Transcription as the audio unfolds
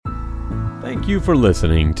Thank you for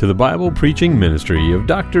listening to the Bible preaching ministry of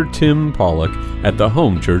Dr. Tim Pollock at the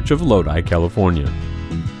Home Church of Lodi, California.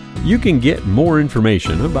 You can get more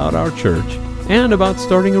information about our church and about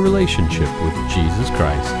starting a relationship with Jesus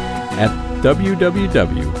Christ at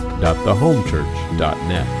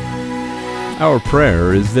www.thehomechurch.net. Our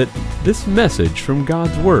prayer is that this message from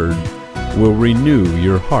God's Word will renew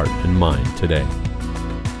your heart and mind today.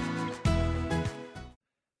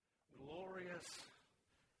 Glorious,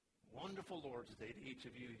 wonderful Lord's Day to each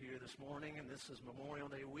of you here this morning, and this is Memorial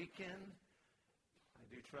Day weekend. I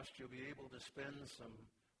do trust you'll be able to spend some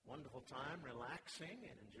wonderful time relaxing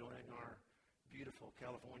and enjoying our beautiful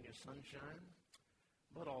California sunshine.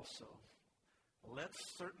 But also,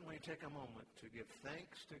 let's certainly take a moment to give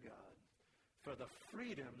thanks to God for the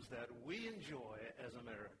freedoms that we enjoy as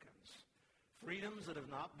Americans. Freedoms that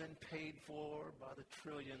have not been paid for by the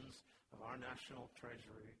trillions of our national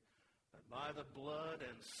treasury, but by the blood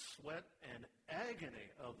and sweat and agony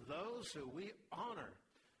of those who we honor,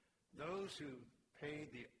 those who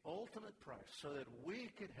paid the ultimate price so that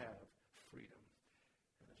we could have freedom.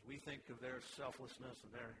 And as we think of their selflessness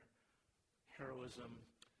and their heroism,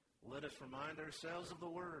 let us remind ourselves of the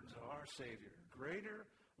words of our Savior. Greater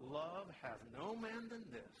love hath no man than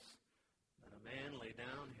this, that a man lay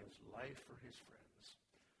down his life for his friends.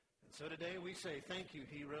 And so today we say thank you,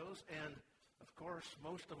 heroes, and of course,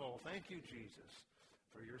 most of all, thank you, Jesus,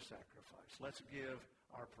 for your sacrifice. Let's give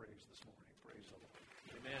our praise this morning. Praise the Lord.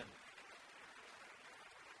 Amen.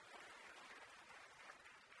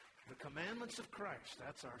 The Commandments of Christ,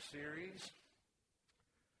 that's our series.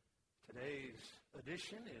 Today's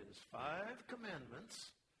edition is 5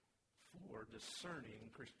 Commandments for Discerning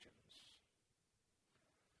Christians.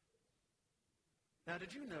 Now,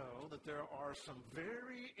 did you know that there are some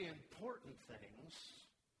very important things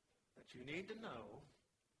that you need to know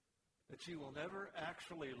that you will never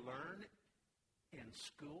actually learn in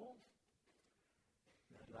school?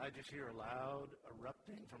 Now, did I just hear a loud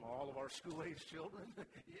erupting from all of our school-age children?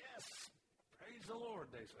 Yes, praise the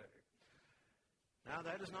Lord, they say. Now,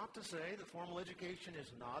 that is not to say that formal education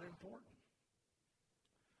is not important.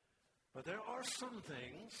 But there are some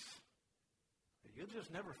things that you'll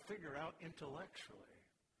just never figure out intellectually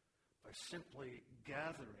by simply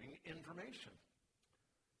gathering information.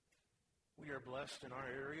 We are blessed in our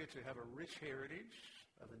area to have a rich heritage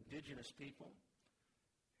of indigenous people.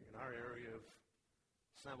 In our area of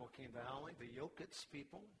San Joaquin Valley, the Yoked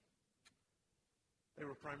people, they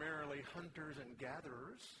were primarily hunters and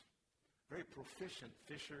gatherers, very proficient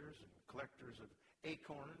fishers and collectors of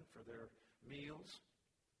acorn for their meals.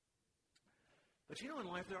 But you know, in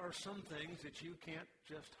life there are some things that you can't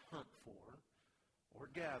just hunt for or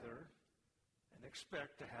gather and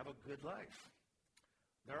expect to have a good life.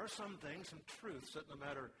 There are some things, some truths that no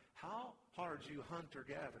matter how hard you hunt or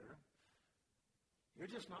gather, you're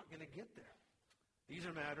just not going to get there. These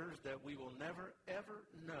are matters that we will never, ever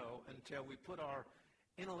know until we put our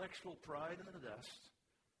intellectual pride in the dust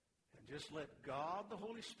and just let God, the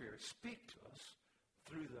Holy Spirit, speak to us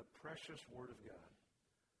through the precious Word of God.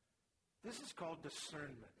 This is called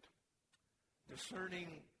discernment.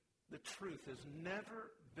 Discerning the truth has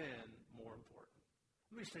never been more important.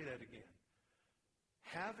 Let me say that again.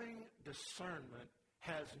 Having discernment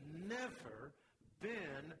has never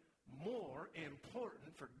been more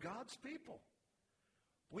important for God's people.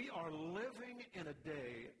 We are living in a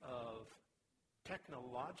day of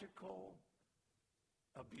technological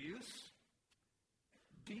abuse,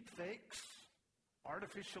 deep fakes,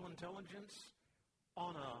 artificial intelligence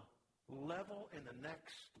on a level in the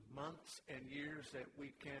next months and years that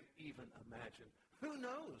we can't even imagine. Who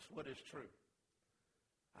knows what is true?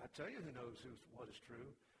 I tell you who knows what is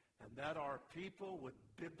true, and that are people with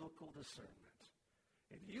biblical discernment.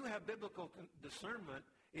 If you have biblical discernment,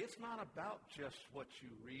 it's not about just what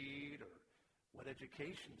you read or what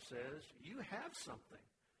education says. You have something.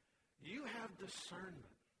 You have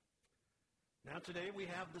discernment. Now today we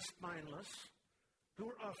have the spineless who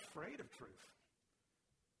are afraid of truth.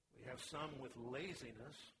 We have some with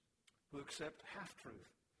laziness who accept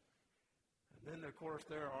half-truth. And then, of course,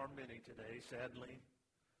 there are many today, sadly,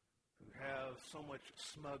 who have so much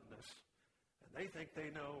smugness, and they think they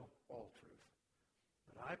know all truth.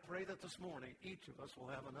 But I pray that this morning each of us will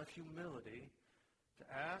have enough humility to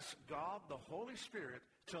ask God, the Holy Spirit,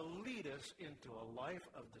 to lead us into a life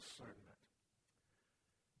of discernment.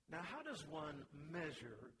 Now, how does one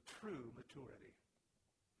measure true maturity?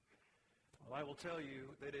 Well, I will tell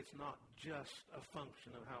you that it's not just a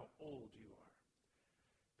function of how old you are.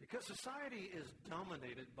 Because society is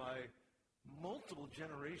dominated by multiple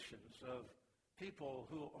generations of people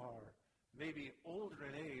who are maybe older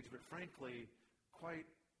in age, but frankly, quite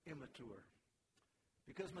immature.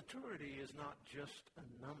 Because maturity is not just a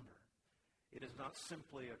number. It is not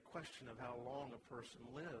simply a question of how long a person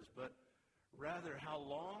lives, but rather how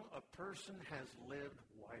long a person has lived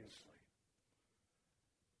wisely.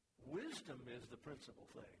 Wisdom is the principal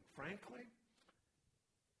thing. Frankly,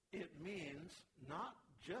 it means not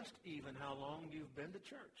just even how long you've been to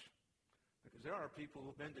church. Because there are people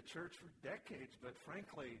who've been to church for decades, but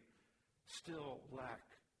frankly, still lack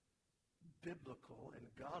biblical and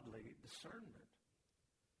godly discernment.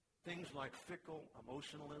 Things like fickle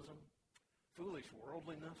emotionalism, foolish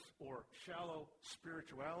worldliness, or shallow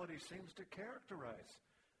spirituality seems to characterize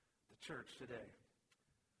the church today.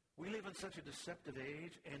 We live in such a deceptive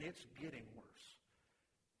age, and it's getting worse.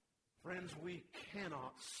 Friends, we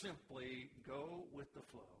cannot simply go with the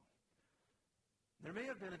flow. There may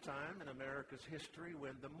have been a time in America's history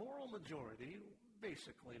when the moral majority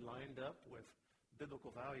basically lined up with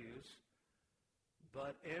biblical values,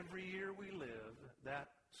 but every year we live, that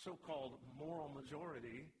so-called moral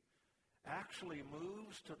majority actually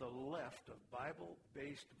moves to the left of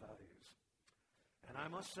Bible-based values. And I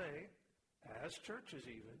must say, as churches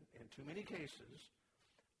even, in too many cases,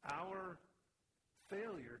 our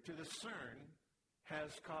failure to discern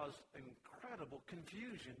has caused incredible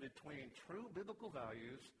confusion between true biblical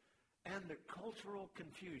values and the cultural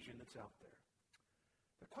confusion that's out there.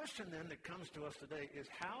 The question then that comes to us today is,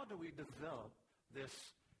 how do we develop this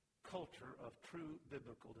culture of true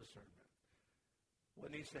biblical discernment?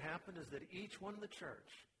 What needs to happen is that each one in the church,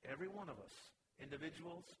 every one of us,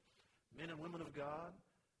 individuals, men and women of God,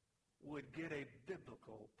 would get a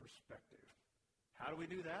biblical perspective. How do we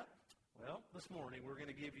do that? Well, this morning we're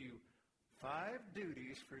going to give you 5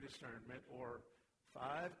 duties for discernment, or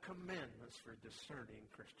 5 commandments for discerning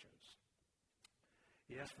Christians.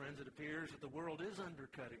 Yes, friends, it appears that the world is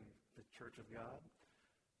undercutting the church of God,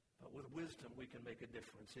 but with wisdom we can make a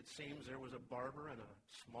difference. It seems there was a barber in a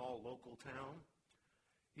small local town.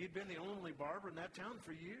 He'd been the only barber in that town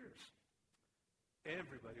for years.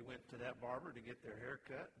 Everybody went to that barber to get their hair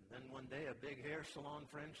cut, and then one day a big hair salon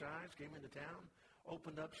franchise came into town,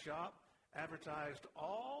 opened up shop, advertised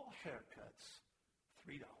all haircuts,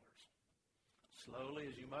 $3. Slowly,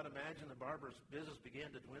 as you might imagine, the barber's business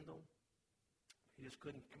began to dwindle. He just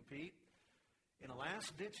couldn't compete. In a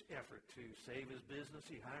last-ditch effort to save his business,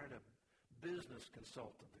 he hired a business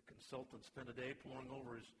consultant. The consultant spent a day poring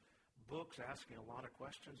over his books, asking a lot of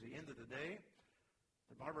questions. At the end of the day,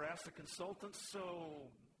 the barber asked the consultant, "So,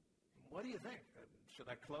 what do you think? Should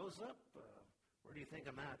I close up? Where do you think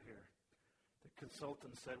I'm at here?" The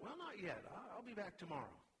consultant said, "Well, not yet. I'll be back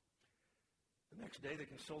tomorrow." The next day, the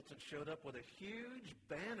consultant showed up with a huge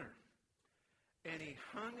banner, and he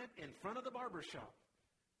hung it in front of the barber shop.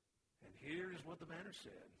 And here's what the banner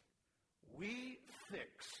said: "We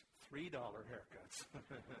fix $3 haircuts."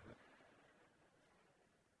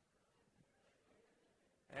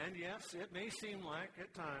 And yes, it may seem like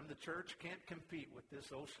at times the church can't compete with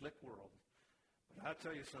this old slick world. But I'll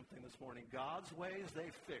tell you something this morning. God's ways, they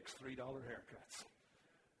fix $3 haircuts.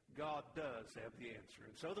 God does have the answer.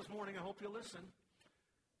 And so this morning, I hope you'll listen.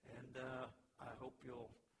 And I hope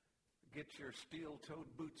you'll get your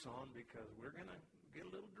steel-toed boots on, because we're going to get a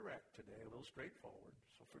little direct today, a little straightforward.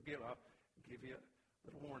 So forgive, I'll give you a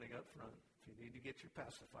little warning up front if you need to get your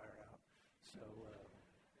pacifier out. So,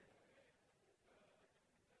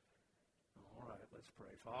 all right, let's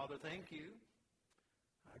pray. Father, thank you.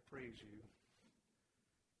 I praise you.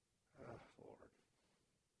 Lord.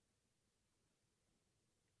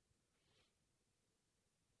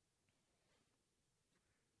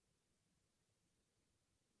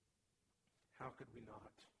 How could we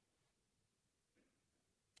not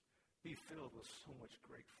be filled with so much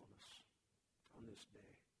gratefulness on this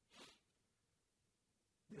day?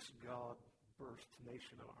 This God-birthed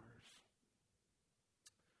nation of ours.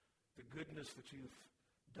 The goodness that you've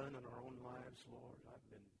done in our own lives, Lord. I've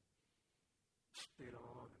been spit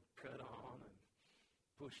on and cut on and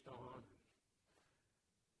pushed on and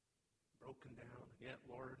broken down. And yet,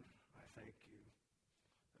 Lord, I thank you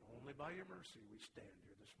that only by your mercy we stand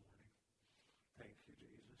here this morning. Thank you,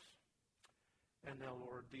 Jesus. And now,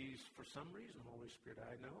 Lord, for some reason, Holy Spirit,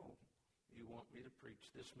 I know you want me to preach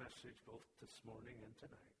this message both this morning and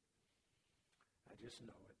tonight. I just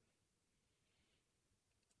know it.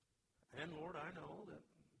 And Lord, I know that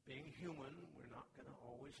being human, we're not going to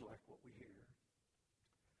always like what we hear.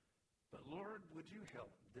 But Lord, would you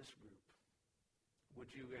help this group?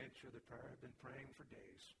 Would you answer the prayer I've been praying for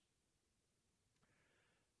days?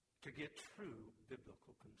 To get true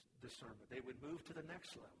biblical discernment. They would move to the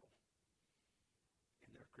next level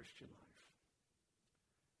in their Christian life.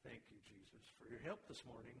 Thank you, Jesus, for your help this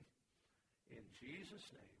morning. In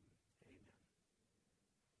Jesus' name, amen.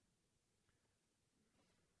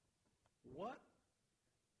 What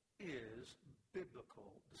is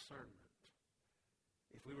biblical discernment?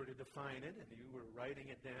 If we were to define it and you were writing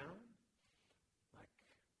it down, like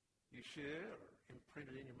you should, or imprint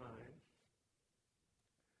it in your mind,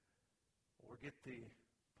 or get the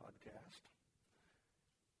podcast,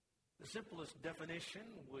 the simplest definition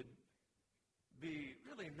would be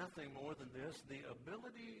really nothing more than this: the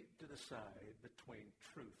ability to decide between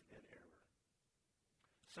truth and error.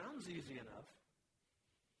 Sounds easy enough,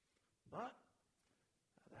 but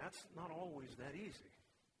that's not always that easy.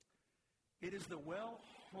 It is the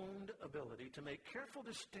well-honed ability to make careful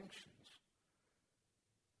distinctions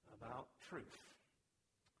about truth.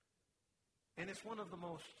 And it's one of the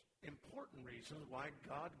most important reasons why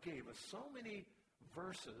God gave us so many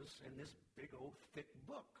verses in this big old thick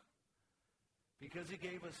book. Because he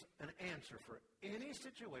gave us an answer for any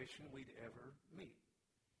situation we'd ever meet.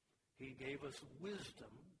 He gave us wisdom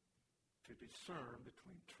to discern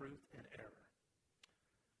between truth and error.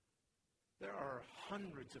 There are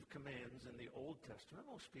hundreds of commands in the Old Testament.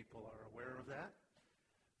 Most people are aware of that.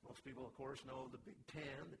 Most people, of course, know the Big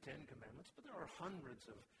Ten, the Ten Commandments, but there are hundreds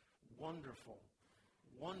of wonderful,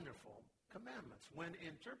 wonderful commandments. When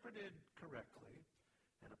interpreted correctly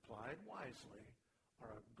and applied wisely,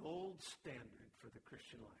 are a gold standard for the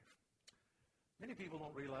Christian life. Many people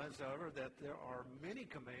don't realize, however, that there are many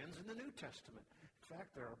commands in the New Testament. In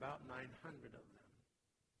fact, there are about 900 of them.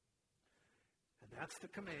 And that's the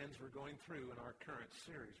commands we're going through in our current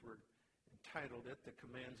series. We're entitled it The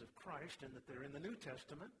Commands of Christ, and that they're in the New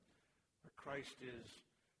Testament, where Christ is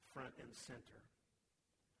front and center.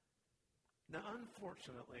 Now,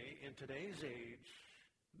 unfortunately, in today's age,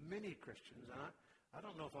 many Christians, and I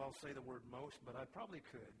don't know if I'll say the word most, but I probably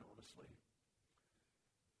could, honestly.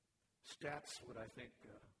 Stats would, I think,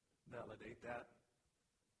 validate that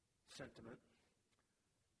sentiment.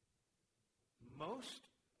 Most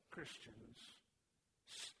Christians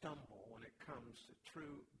stumble when it comes to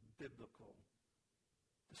true biblical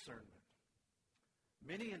discernment.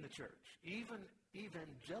 Many in the church, even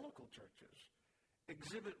evangelical churches,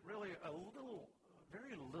 exhibit really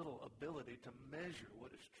very little ability to measure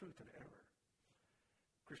what is truth and error.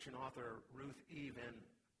 Christian author Ruth E. Van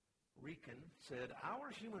Reken said,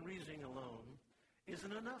 "Our human reasoning alone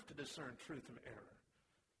isn't enough to discern truth from error.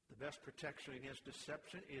 The best protection against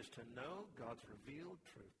deception is to know God's revealed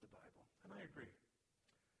truth, the Bible." And I agree.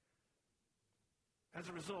 As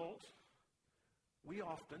a result, we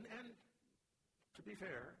often, and to be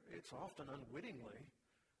fair, it's often unwittingly,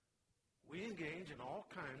 we engage in all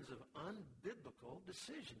kinds of unbiblical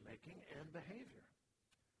decision-making and behavior.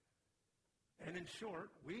 And in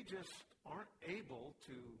short, we just aren't able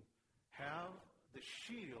to have the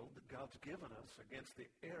shield that God's given us against the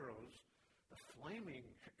arrows, the flaming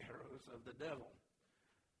arrows of the devil.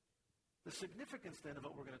 The significance then of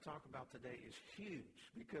what we're going to talk about today is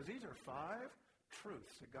huge, because these are 5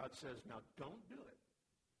 truths that God says, now don't do it.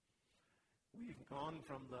 We've gone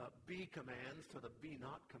from the be commands to the be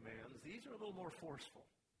not commands. These are a little more forceful.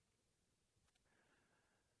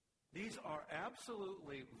 These are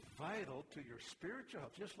absolutely vital to your spiritual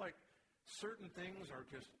health, just like certain things are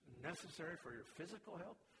just necessary for your physical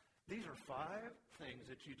health. These are 5 things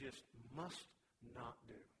that you just must not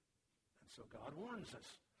do. And so God warns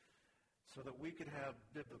us so that we could have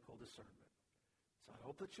biblical discernment. So I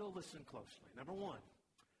hope that you'll listen closely. Number 1,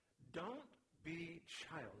 don't be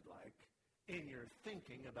childlike in your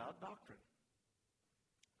thinking about doctrine.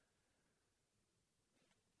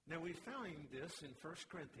 Now, we find this in 1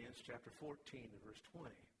 Corinthians chapter 14 and verse 20.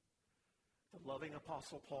 The loving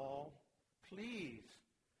Apostle Paul pleads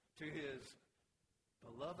to his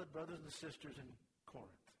beloved brothers and sisters in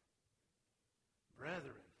Corinth,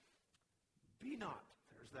 "Brethren, be not,"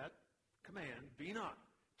 there's that command, "be not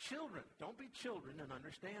children." Don't be children in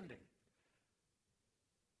understanding.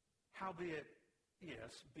 Howbeit,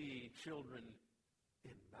 yes, be children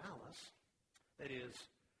in malice. That is,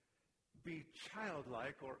 be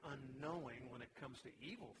childlike or unknowing when it comes to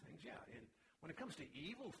evil things. Yeah, and when it comes to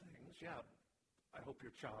evil things, yeah, I hope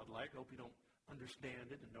you're childlike. I hope you don't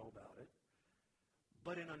understand it and know about it.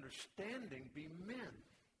 But in understanding, be men.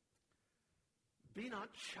 Be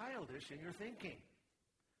not childish in your thinking.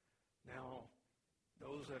 Now,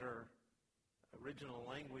 those that are original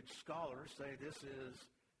language scholars say this is,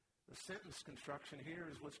 the sentence construction here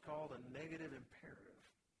is what's called a negative imperative.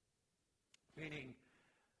 Meaning,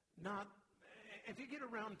 not, if you get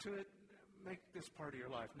around to it, make this part of your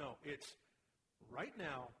life. No, it's right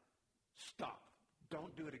now, stop.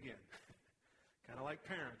 Don't do it again. Kind of like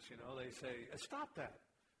parents, they say, stop that.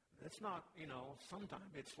 It's not, sometime.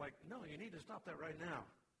 It's like, no, you need to stop that right now.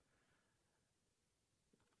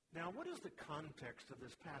 Now, what is the context of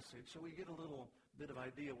this passage so we get a little bit of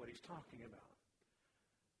idea what he's talking about?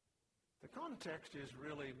 The context is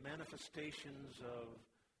really manifestations of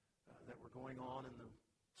that were going on in the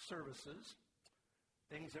services,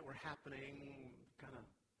 things that were happening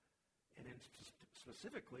and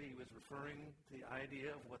specifically he was referring to the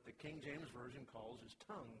idea of what the King James Version calls as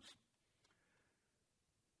tongues.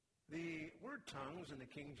 The word tongues in the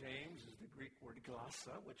King James is the Greek word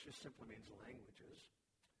glossa, which just simply means languages.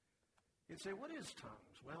 You'd say, what is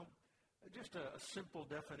tongues? Well, just a simple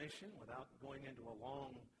definition without going into a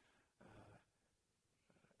long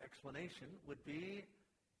explanation would be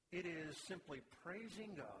it is simply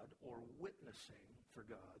praising God or witnessing for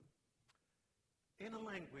God in a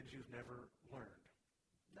language you've never learned.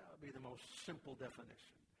 That would be the most simple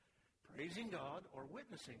definition. Praising God or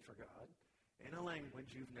witnessing for God in a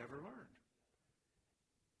language you've never learned.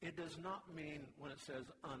 It does not mean, when it says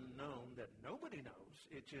unknown, that nobody knows.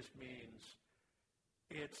 It just means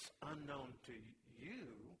it's unknown to you,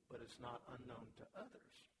 but it's not unknown to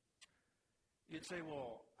others. You'd say,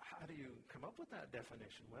 well, how do you come up with that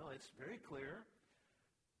definition? Well, it's very clear.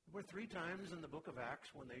 There were 3 times in the book of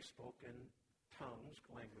Acts when they spoke in tongues,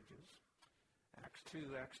 languages. Acts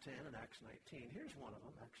 2, Acts 10, and Acts 19. Here's one of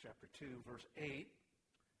them, Acts chapter 2, verse 8.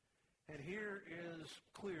 And here is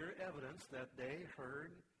clear evidence that they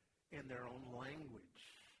heard in their own language.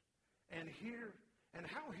 And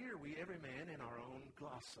how hear we every man in our own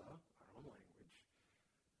glossa, our own language,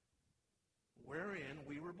 wherein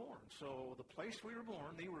we were born. So the place we were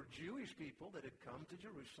born, they were Jewish people that had come to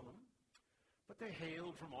Jerusalem, but they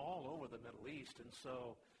hailed from all over the Middle East. And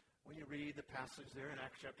so when you read the passage there in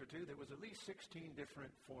Acts chapter 2, there was at least 16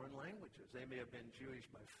 different foreign languages. They may have been Jewish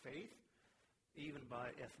by faith, even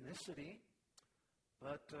by ethnicity,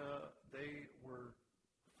 but they were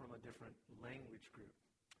from a different language group.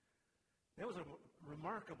 There was a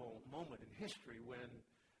remarkable moment in history when,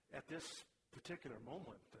 at this particular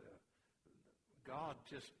moment, God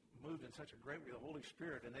just moved in such a great way, the Holy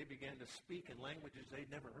Spirit, and they began to speak in languages they'd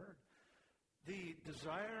never heard. The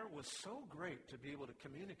desire was so great to be able to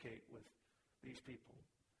communicate with these people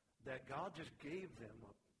that God just gave them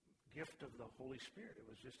a gift of the Holy Spirit. It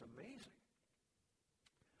was just amazing.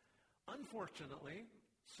 Unfortunately,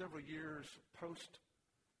 several years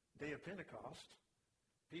post-Day of Pentecost,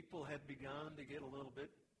 people had begun to get a little bit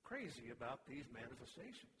crazy about these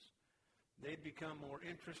manifestations. They'd become more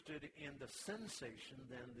interested in the sensation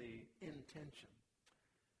than the intention.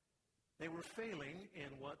 They were failing in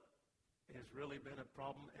what has really been a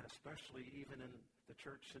problem, and especially even in the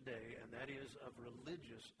church today, and that is of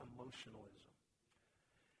religious emotionalism.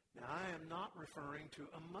 Now, I am not referring to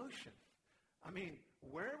emotion. I mean,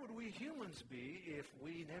 where would we humans be if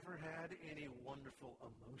we never had any wonderful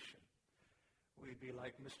emotion? We'd be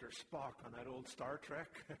like Mr. Spock on that old Star Trek.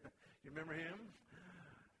 You remember him?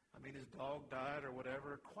 I mean, his dog died or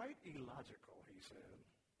whatever. Quite illogical, he said.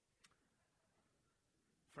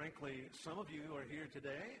 Frankly, some of you are here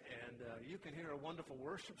today, and you can hear a wonderful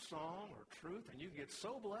worship song or truth, and you get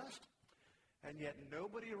so blessed, and yet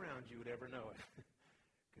nobody around you would ever know it.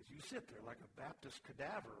 Because you sit there like a Baptist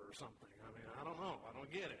cadaver or something. I mean, I don't know. I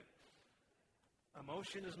don't get it.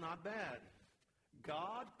 Emotion is not bad.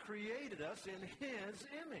 God created us in His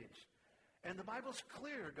image. And the Bible's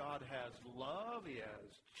clear. God has love. He has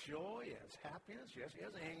joy. He has happiness. Yes, He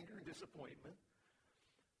has anger and disappointment.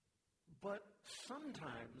 But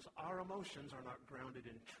sometimes our emotions are not grounded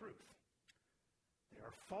in truth. They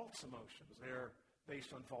are false emotions. They're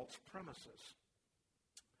based on false premises.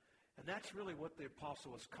 And that's really what the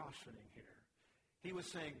apostle was cautioning here. He was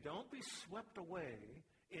saying, don't be swept away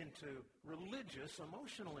into religious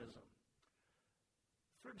emotionalism.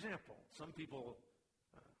 For example, some people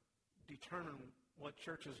determine what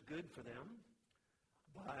church is good for them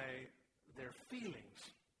by their feelings,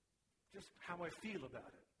 just how I feel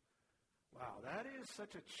about it. Wow, that is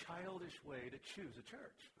such a childish way to choose a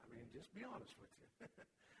church. I mean, just be honest with you.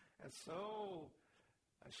 That's so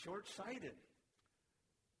short-sighted.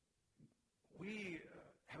 We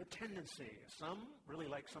have a tendency, some really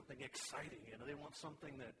like something exciting. They want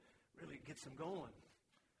something that really gets them going.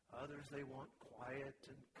 Others, they want quiet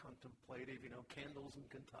and contemplative, candles and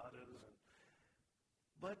cantatas.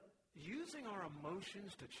 But using our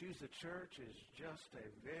emotions to choose a church is just a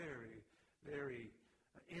very, very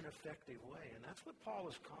ineffective way. And that's what Paul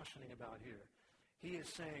is cautioning about here. He is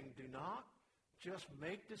saying, do not just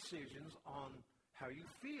make decisions on how you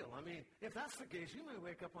feel. I mean, if that's the case, you may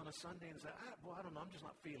wake up on a Sunday and say, I don't know, I'm just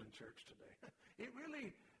not feeling church today. It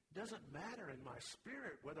really It doesn't matter in my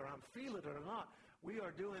spirit whether I'm feeling it or not. We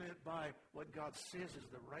are doing it by what God says is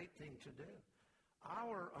the right thing to do.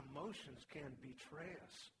 Our emotions can betray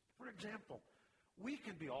us. For example, we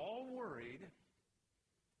can be all worried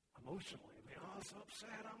emotionally. I mean, I'm so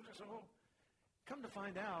upset. I'm just so... Come to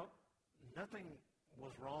find out, nothing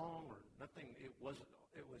was wrong or nothing, it was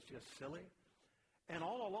just silly. And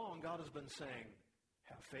all along, God has been saying,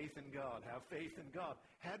 have faith in God, have faith in God.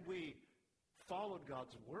 Had we followed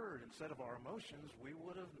God's word instead of our emotions, we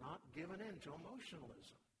would have not given in to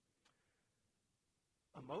emotionalism.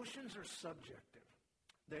 Emotions are subjective.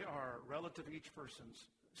 They are relative to each person's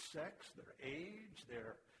sex, their age,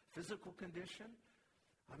 their physical condition.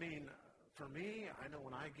 I mean, for me, I know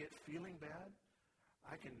when I get feeling bad,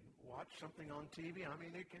 I can watch something on TV. I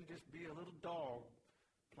mean, it can just be a little dog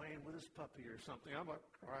playing with his puppy or something. I'm like,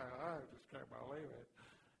 I just can't believe it.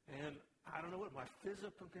 And I don't know what, my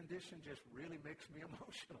physical condition just really makes me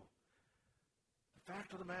emotional. The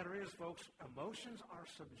fact of the matter is, folks, emotions are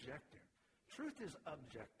subjective. Truth is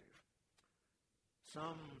objective.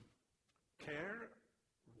 Some care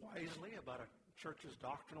wisely about a church's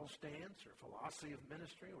doctrinal stance or philosophy of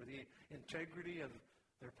ministry or the integrity of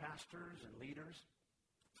their pastors and leaders.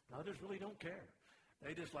 Others really don't care.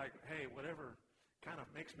 They just like, hey, whatever kind of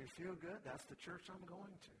makes me feel good, that's the church I'm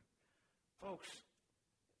going to. Folks,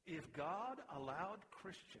 if God allowed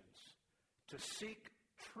Christians to seek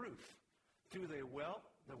truth through the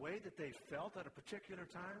way that they felt at a particular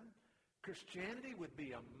time, Christianity would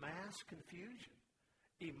be a mass confusion.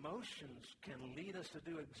 Emotions can lead us to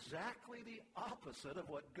do exactly the opposite of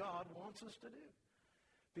what God wants us to do.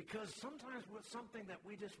 Because sometimes with something that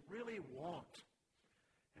we just really want,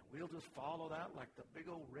 and we'll just follow that like the big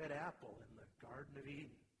old red apple in the Garden of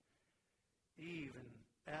Eden. Eve and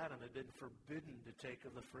Adam had been forbidden to take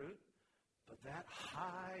of the fruit, but that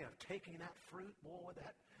high of taking that fruit, boy,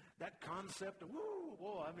 that concept of, woo,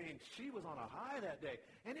 boy, I mean, she was on a high that day.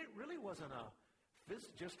 And it really wasn't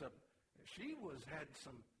she had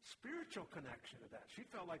some spiritual connection to that. She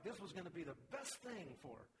felt like this was going to be the best thing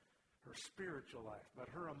for her spiritual life. But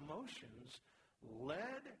her emotions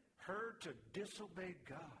led her to disobey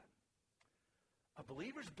God. A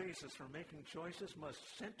believer's basis for making choices must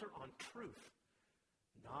center on truth,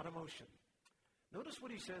 not emotion. Notice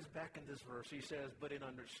what he says back in this verse. He says, but in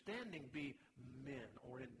understanding be men,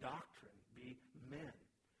 or in doctrine be men.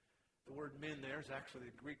 The word men there is actually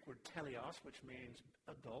the Greek word teleos, which means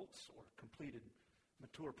adults or completed,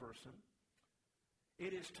 mature person.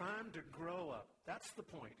 It is time to grow up. That's the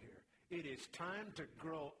point here. It is time to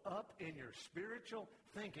grow up in your spiritual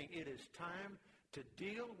thinking. It is time to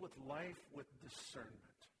deal with life with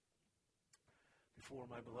discernment. Before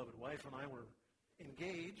my beloved wife and I were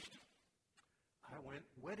engaged, I went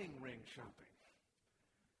wedding ring shopping.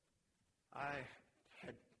 I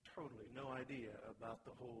had totally no idea about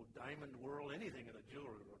the whole diamond world, anything in the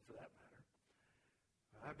jewelry world for that matter.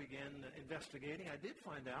 I began investigating. I did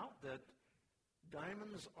find out that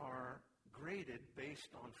diamonds are graded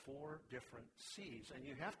based on 4 different C's, and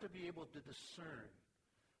you have to be able to discern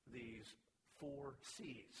these 4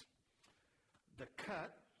 C's. The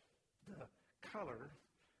cut, the color,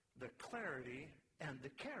 the clarity, and the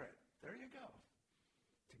carat. There you go.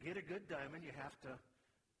 To get a good diamond, you have to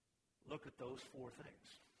look at those 4 things.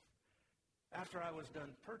 After I was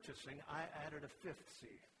done purchasing, I added a 5th C.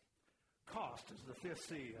 Cost is the 5th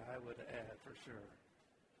C I would add for sure.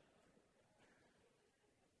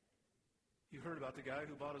 You heard about the guy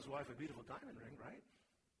who bought his wife a beautiful diamond ring, right?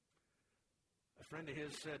 A friend of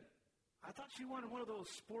his said, I thought she wanted one of those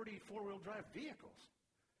sporty 4-wheel drive vehicles.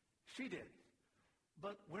 She did.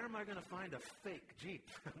 But where am I going to find a fake Jeep?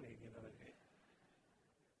 I mean, you know what I mean?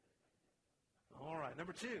 All right,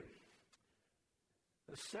 number 2.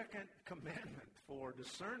 The second commandment for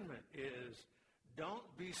discernment is don't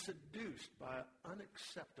be seduced by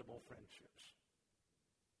unacceptable friendships.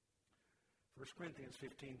 1 Corinthians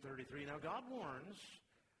 15:33. Now God warns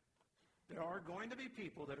there are going to be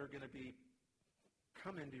people that are going to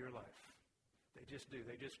come into your life. They just do.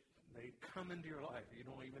 They come into your life. You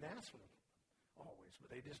don't even ask them always,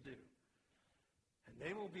 but they just do. And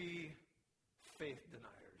they will be faith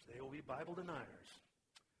deniers. They will be Bible deniers.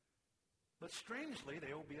 But strangely,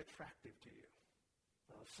 they will be attractive to you.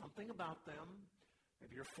 Something about them,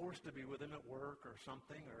 maybe you're forced to be with them at work or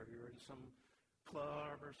something, or you're in some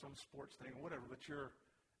club or some sports thing or whatever, but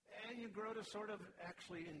you grow to sort of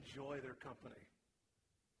actually enjoy their company.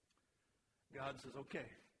 God says, okay,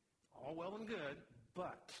 all well and good,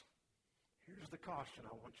 but here's the caution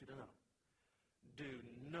I want you to know. Do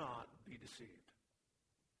not be deceived.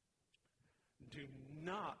 Do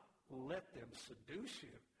not let them seduce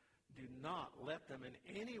you. Do not let them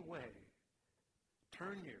in any way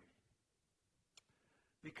turn you,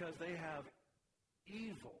 because they have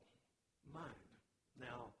evil mind.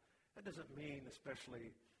 Now, that doesn't mean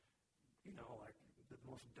especially, like the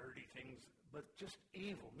most dirty things, but just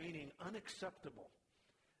evil, meaning unacceptable.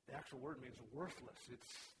 The actual word means worthless.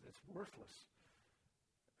 It's worthless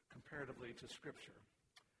comparatively to Scripture.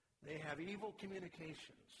 They have evil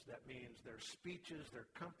communications. That means their speeches, their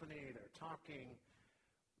company, their talking,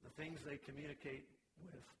 the things they communicate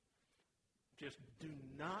with. Just do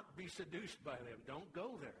not be seduced by them. Don't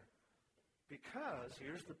go there. Because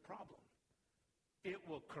here's the problem. It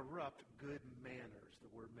will corrupt good manners.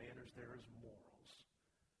 The word manners there is morals.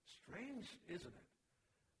 Strange, isn't it?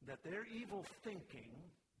 That their evil thinking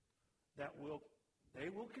they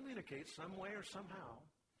will communicate some way or somehow.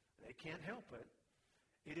 They can't help it.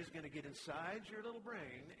 It is going to get inside your little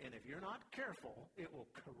brain, and if you're not careful, it will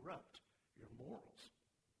corrupt your morals.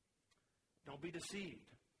 Don't be deceived.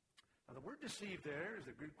 Now, the word deceived there is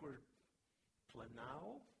the Greek word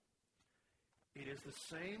planao. It is the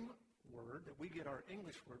same word that we get our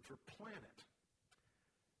English word for planet.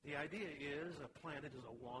 The idea is a planet is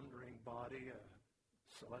a wandering body, a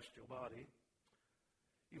celestial body.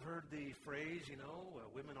 You've heard the phrase,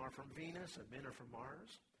 women are from Venus and men are from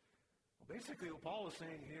Mars. Well, basically what Paul is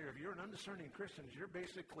saying here, if you're an undiscerning Christian, you're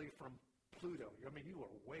basically from Pluto. You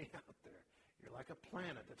are way out there. You're like a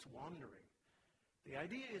planet that's wandering. The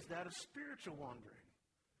idea is that of spiritual wandering.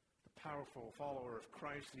 The powerful follower of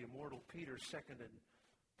Christ, the immortal Peter, seconded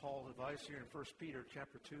Paul's advice here in 1 Peter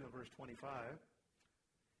chapter 2 and verse 25.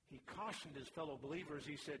 He cautioned his fellow believers.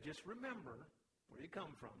 He said, just remember where you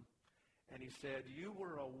come from. And he said, you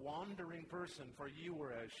were a wandering person, for you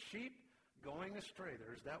were as sheep going astray.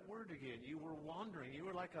 There's that word again. You were wandering. You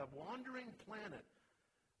were like a wandering planet.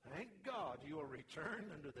 Thank God you are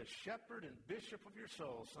returned unto the shepherd and bishop of your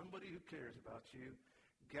soul, somebody who cares about you,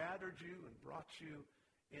 gathered you and brought you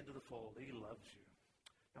into the fold. He loves you.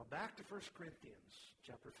 Now back to 1 Corinthians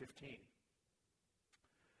chapter 15.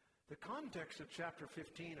 The context of chapter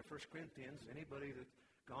 15 of 1 Corinthians, anybody that's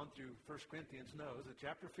gone through 1 Corinthians knows that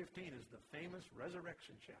chapter 15 is the famous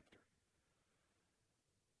resurrection chapter.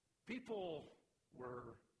 People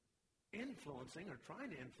were influencing or trying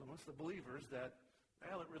to influence the believers that,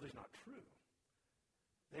 well, it really is not true.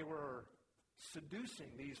 They were seducing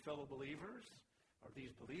these fellow believers, or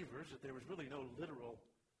these believers, that there was really no literal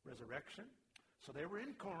resurrection. So they were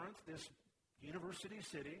in Corinth, this university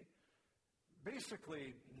city.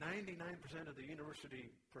 Basically, 99% of the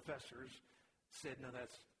university professors said, no,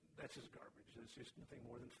 that's just garbage. It's just nothing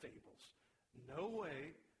more than fables. No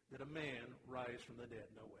way did a man rise from the dead.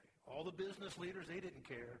 No way. All the business leaders, they didn't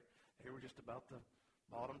care. They were just about the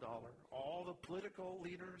bottom dollar. All the political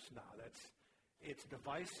leaders, no, it's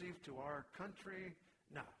divisive to our country.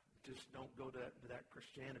 No, just don't go to that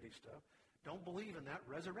Christianity stuff. Don't believe in that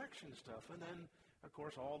resurrection stuff. And then, of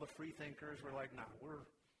course, all the free thinkers were like, no,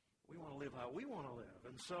 we want to live how we want to live.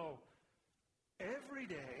 And so every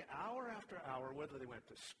day, hour after hour, whether they went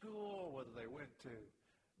to school, whether they went to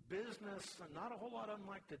business, and not a whole lot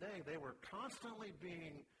unlike today, they were constantly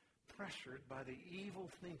being pressured by the evil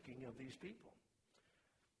thinking of these people.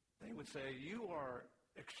 They would say, you are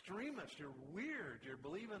extremists, you're weird, you're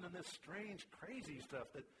believing in this strange, crazy stuff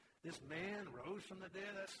that this man rose from the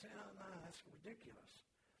dead. That's ridiculous.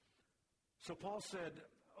 So Paul said,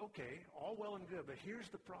 okay, all well and good, but here's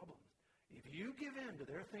the problem. If you give in to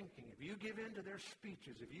their thinking, if you give in to their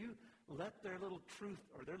speeches, if you let their little truth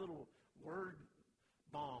or their little word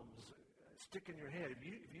bombs stick in your head, if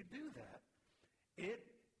you do that, it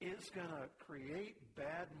is going to create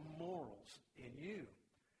bad morals in you.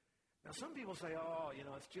 Now, some people say,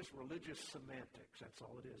 it's just religious semantics. That's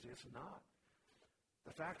all it is. It's not.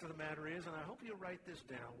 The fact of the matter is, and I hope you'll write this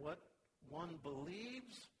down, what one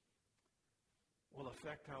believes will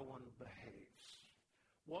affect how one behaves.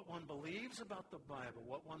 What one believes about the Bible,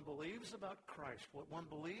 what one believes about Christ, what one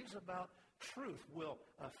believes about truth will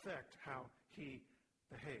affect how he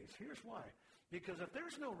behaves. Here's why. Because if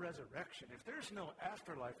there's no resurrection, if there's no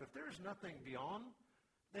afterlife, if there's nothing beyond,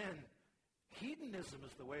 then hedonism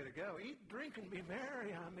is the way to go. Eat, drink, and be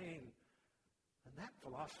merry, And that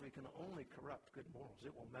philosophy can only corrupt good morals.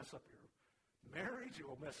 It will mess up your marriage. It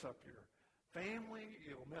will mess up your family.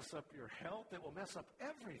 It will mess up your health. It will mess up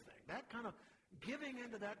everything. That kind of giving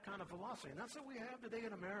into that kind of philosophy. And that's what we have today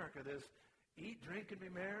in America. This eat, drink, and be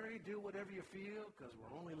merry. Do whatever you feel because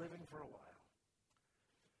we're only living for a while.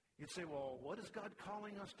 You'd say, well, what is God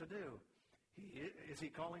calling us to do? Is he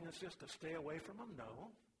calling us just to stay away from them?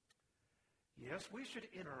 No. Yes, we should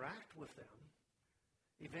interact with them.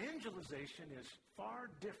 Evangelization is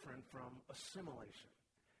far different from assimilation.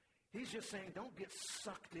 He's just saying don't get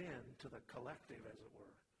sucked into the collective, as it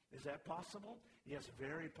were. Is that possible? Yes,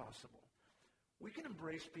 very possible. We can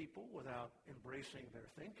embrace people without embracing their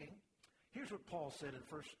thinking. Here's what Paul said in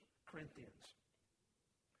 1 Corinthians.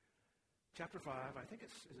 Chapter 5, I think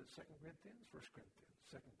is it 2 Corinthians? 1 Corinthians,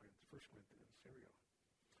 2 Corinthians, 1 Corinthians. Here we go.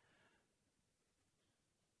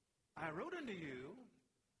 I wrote unto you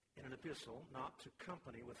in an epistle not to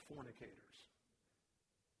company with fornicators.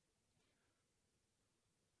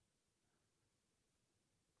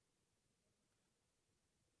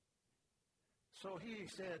 So he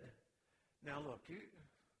said, now look, you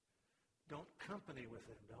don't company with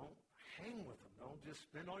them. Don't hang with them. Don't just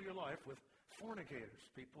spend all your life with fornicators,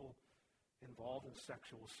 people involved in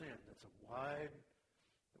sexual sin. It's a wide,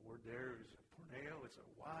 the word there is porneo, it's a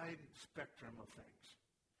wide spectrum of things.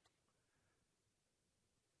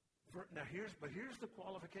 Now here's the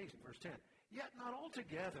qualification, verse 10. Yet not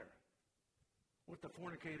altogether with the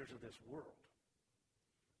fornicators of this world,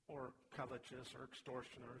 or covetous, or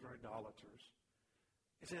extortioners, or idolaters.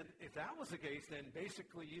 He said, if that was the case, then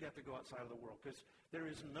basically you'd have to go outside of the world, because there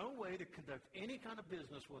is no way to conduct any kind of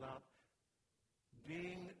business without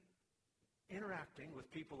interacting with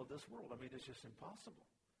people of this world. I mean, it's just impossible.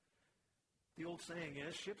 The old saying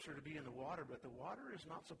is, ships are to be in the water, but the water is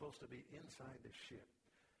not supposed to be inside the ship.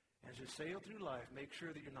 As you sail through life, make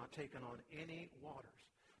sure that you're not taking on any waters.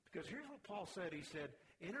 Because here's what Paul said. He said,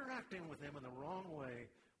 interacting with them in the wrong way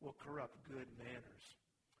will corrupt good manners.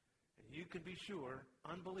 And you can be sure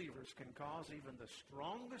unbelievers can cause even the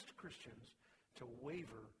strongest Christians to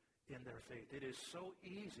waver in their faith. It is so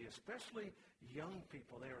easy, especially young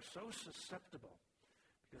people. They are so susceptible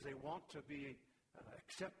because they want to be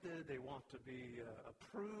accepted. They want to be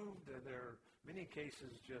approved. There are many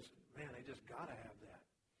cases they just got to have that.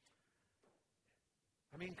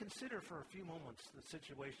 I mean, consider for a few moments the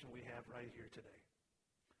situation we have right here today.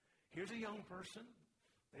 Here's a young person.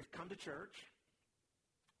 They've come to church,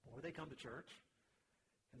 or they come to church,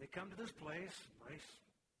 and they come to this place, nice,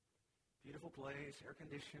 beautiful place,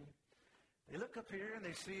 air-conditioned. They look up here, and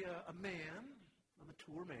they see a man, a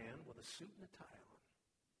mature man, with a suit and a tie on.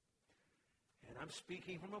 And I'm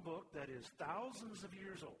speaking from a book that is thousands of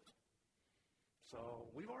years old. So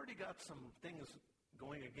we've already got some things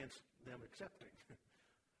going against them accepting.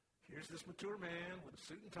 Here's this mature man with a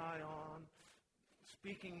suit and tie on,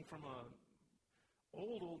 speaking from an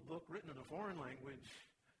old book written in a foreign language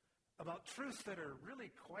about truths that are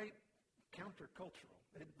really quite countercultural.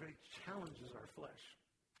 It very challenges our flesh.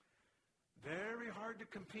 Very hard to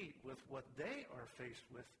compete with what they are faced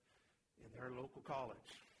with in their local college.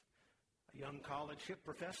 A young college hip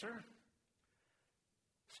professor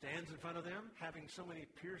stands in front of them, having so many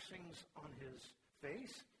piercings on his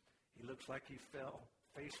face. He looks like he fell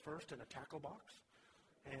face first in a tackle box.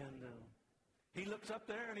 And he looks up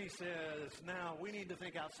there and he says, now we need to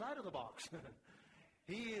think outside of the box.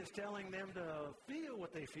 He is telling them to feel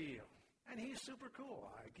what they feel. And he's super cool.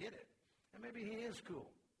 I get it. And maybe he is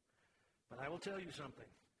cool. But I will tell you something.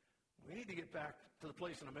 We need to get back to the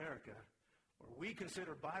place in America where we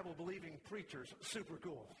consider Bible-believing preachers super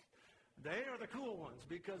cool. They are the cool ones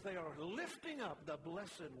because they are lifting up the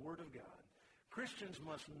blessed Word of God. Christians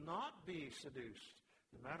must not be seduced,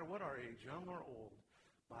 no matter what our age, young or old,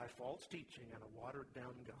 by false teaching and a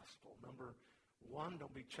watered-down gospel. Number one,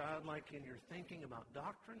 don't be childlike in your thinking about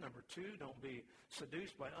doctrine. Number two, don't be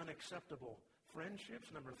seduced by unacceptable friendships.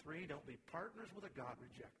 Number three, don't be partners with a God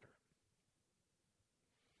rejecter.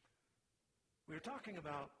 We are talking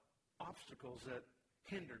about obstacles that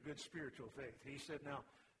hinder good spiritual faith. He said, now,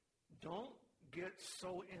 don't get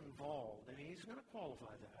so involved, and he's going to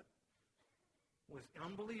qualify that, with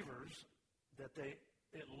unbelievers that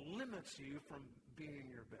it limits you from being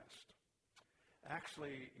your best.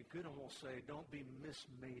 Actually, you could almost say, don't be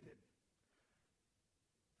mismated.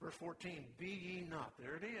 Verse 14, be ye not.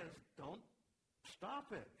 There it is. Don't stop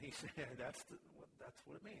it. He said, that's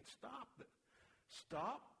what it means. Stop it.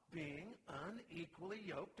 Stop being unequally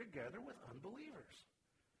yoked together with unbelievers.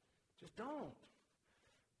 Just don't.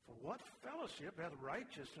 For what fellowship hath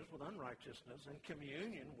righteousness with unrighteousness, and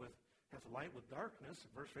communion hath light with darkness,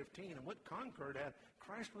 verse 15, and what concord hath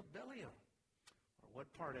Christ with Belial? Or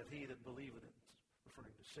what part hath he that believeth,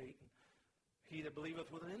 referring to Satan, he that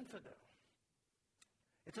believeth with an infidel?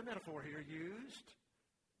 It's a metaphor here used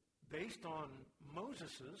based on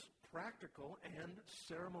Moses' practical and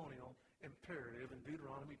ceremonial imperative in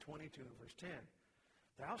Deuteronomy 22, verse 10.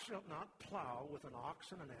 Thou shalt not plow with an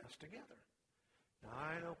ox and an ass together. Now,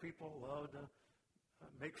 I know people love to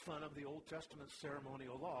make fun of the Old Testament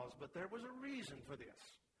ceremonial laws, but there was a reason for this.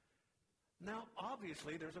 Now,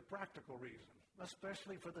 obviously, there's a practical reason,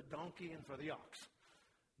 especially for the donkey and for the ox.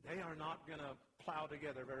 they are not going to plow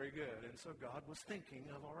together very good. And so God was thinking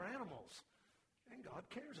of our animals. And God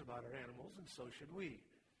cares about our animals, and so should we.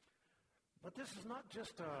 But this is not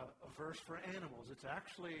just a verse for animals. It's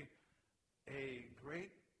actually a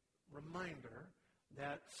great reminder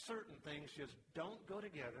that certain things just don't go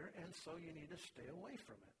together, and so you need to stay away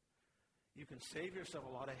from it. You can save yourself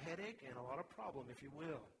a lot of headache and a lot of problem, if you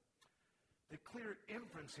will. The clear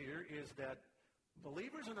inference here is that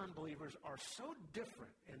believers and unbelievers are so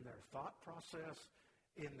different in their thought process,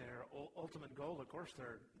 in their ultimate goal, of course,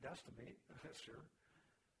 their destiny, sure.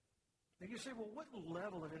 And you say, well, what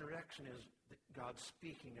level of interaction is God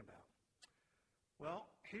speaking about? Well,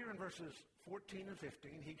 here in verses 14 and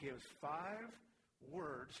 15, he gives 5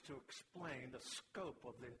 words to explain the scope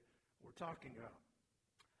of the we're talking about.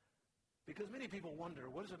 Because many people wonder,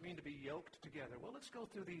 what does it mean to be yoked together? Well, let's go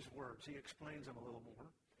through these words. He explains them a little more.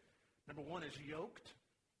 Number 1 is yoked.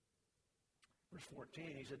 Verse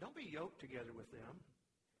 14, he said, don't be yoked together with them.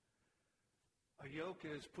 A yoke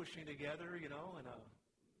is pushing together, and a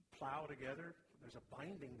plow together. There's a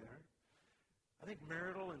binding there. I think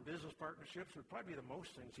marital and business partnerships would probably be the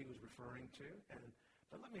most things he was referring to.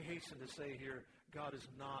 But let me hasten to say here, God is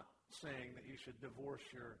not saying that you should divorce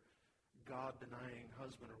your God-denying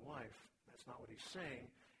husband or wife. That's not what he's saying.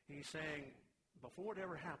 He's saying, before it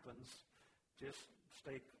ever happens, just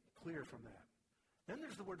stay clear from that. Then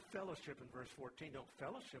there's the word fellowship in verse 14. Don't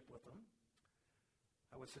fellowship with them.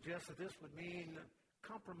 I would suggest that this would mean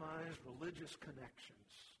compromised religious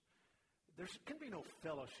connections. There can be no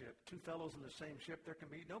fellowship. 2 fellows in the same ship. There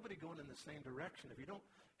can be nobody going in the same direction if you don't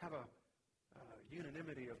have a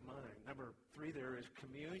unanimity of mind. Number 3 there is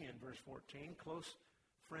communion, verse 14, close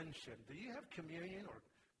friendship. Do you have communion or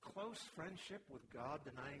close friendship with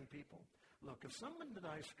God-denying people? Look, if someone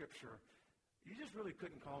denies Scripture, you just really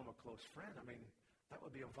couldn't call them a close friend. I mean, that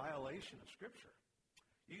would be a violation of Scripture.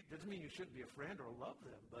 It doesn't mean you shouldn't be a friend or love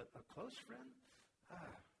them, but a close friend?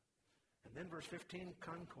 And then verse 15,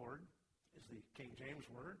 Concord is the King James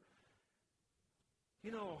word.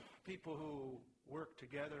 People who work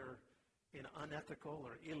together in unethical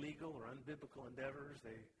or illegal or unbiblical endeavors,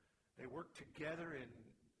 they work together in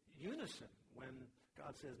unison when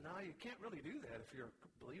God says, no, you can't really do that if you're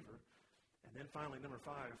a believer. And then finally, number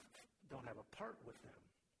 5, don't have a part with them.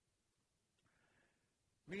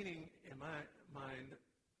 Meaning, in my mind,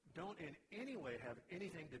 don't in any way have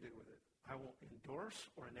anything to do with it. I won't endorse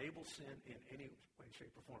or enable sin in any way,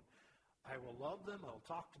 shape, or form. I will love them, I'll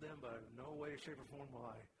talk to them, but in no way, shape, or form will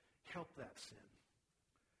I help that sin.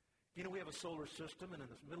 We have a solar system, and in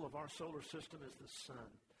the middle of our solar system is the sun.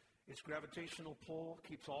 Its gravitational pull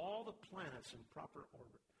keeps all the planets in proper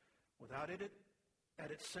orbit. Without it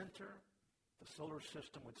at its center, the solar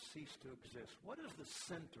system would cease to exist. What is the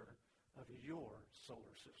center of your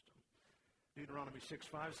solar system? Deuteronomy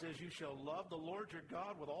 6:5 says, you shall love the Lord your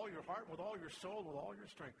God with all your heart, with all your soul, with all your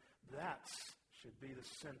strength. That should be the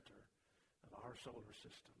center of our solar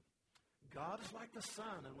system. God is like the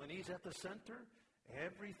sun, and when he's at the center,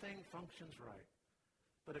 everything functions right.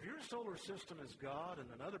 But if your solar system is God and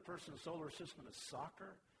another person's solar system is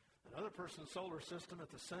soccer, another person's solar system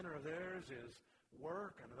at the center of theirs is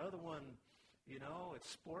work, and another one,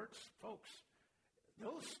 it's sports, folks,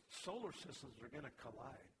 those solar systems are going to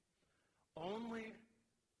collide. Only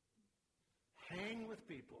hang with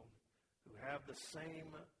people who have the same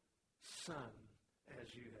sun as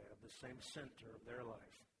you have, the same center of their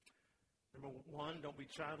life. Number 1, don't be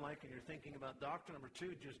childlike in your thinking about doctrine. Number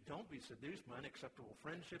 2, just don't be seduced by unacceptable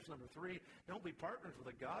friendships. Number 3, don't be partners with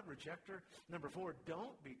a God rejecter. Number 4,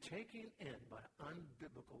 don't be taken in by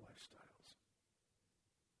unbiblical lifestyles.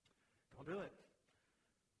 Don't do it.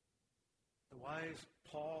 The wise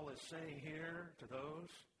Paul is saying here to those,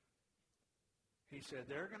 he said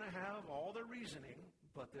they're going to have all their reasoning,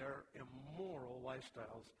 but their immoral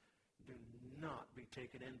lifestyles do not be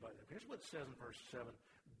taken in by them. Here's what it says in verse 7.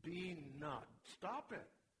 Be not. Stop it.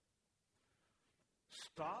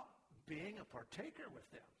 Stop being a partaker with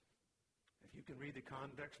them. If you can read the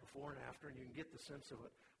context before and after, and you can get the sense of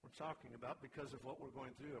what we're talking about because of what we're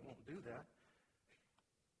going through, I won't do that.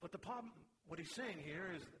 But the problem, what he's saying here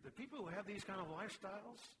is the people who have these kind of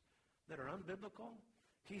lifestyles that are unbiblical,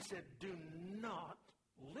 he said, do not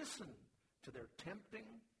listen to their tempting,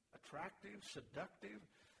 attractive, seductive,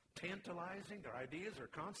 tantalizing, their ideas, their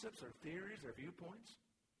concepts, their theories, their viewpoints.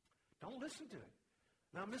 Don't listen to it.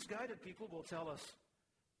 Now, misguided people will tell us,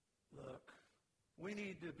 look, we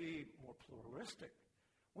need to be more pluralistic.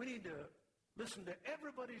 We need to listen to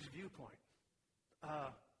everybody's viewpoint.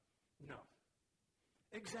 No.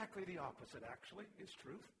 Exactly the opposite, actually, is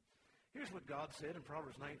truth. Here's what God said in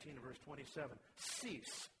Proverbs 19 and verse 27.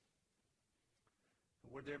 Cease The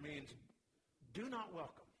word there means do not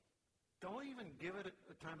welcome. Don't even give it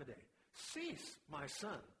a time of day. Cease, my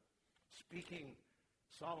son.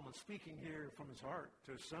 Solomon speaking here from his heart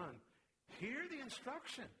to his son. Hear the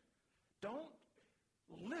instruction. Don't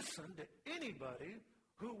listen to anybody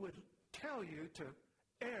who would tell you to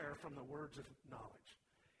err from the words of knowledge.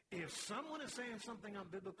 If someone is saying something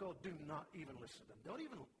unbiblical, do not even listen to them. Don't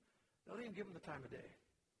even give them the time of day.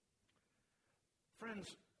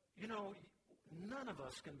 Friends, none of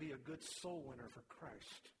us can be a good soul winner for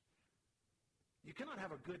Christ. You cannot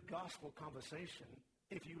have a good gospel conversation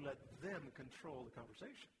if you let them control the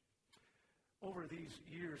conversation. Over these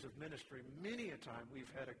years of ministry, many a time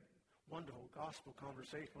we've had a wonderful gospel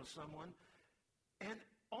conversation with someone, and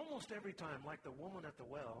almost every time, like the woman at the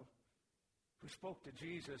well who spoke to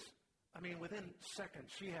Jesus, within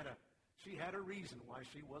seconds, she had a reason why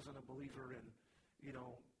she wasn't a believer in,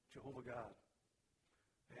 Jehovah God.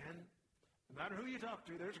 And no matter who you talk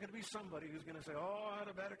to, there's going to be somebody who's going to say, I had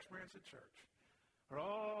a bad experience at church. Or,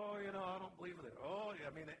 I don't believe in it.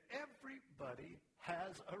 Everybody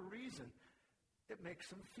has a reason. It makes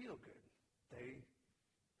them feel good. They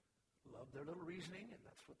love their little reasoning, and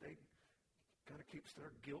that's what they kind of keeps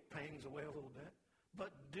their guilt pangs away a little bit.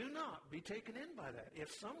 But do not be taken in by that. If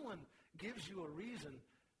someone gives you a reason,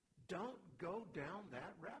 don't go down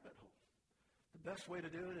that rabbit hole. The best way to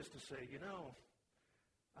do it is to say,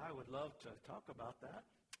 I would love to talk about that,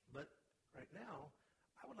 but right now,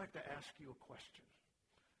 I would like to ask you a question.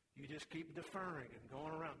 You just keep deferring and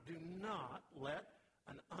going around. Do not let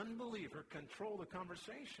an unbeliever control the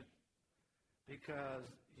conversation, because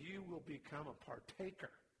you will become a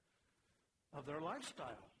partaker of their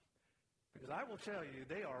lifestyle. Because I will tell you,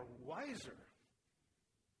 they are wiser.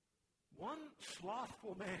 One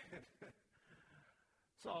slothful man,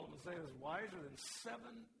 Solomon says, is wiser than 7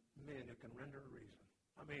 men who can render a reason.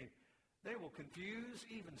 They will confuse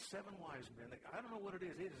even 7 wise men. I don't know what it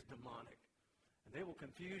is. It is demonic. And they will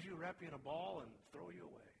confuse you, wrap you in a ball, and throw you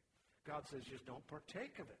away. God says just don't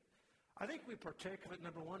partake of it. I think we partake of it,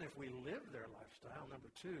 number one, if we live their lifestyle. Number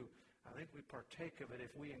two, I think we partake of it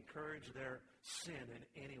if we encourage their sin in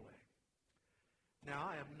any way. Now,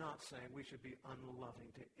 I am not saying we should be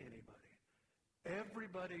unloving to anybody.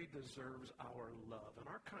 Everybody deserves our love and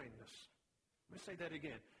our kindness. Let me say that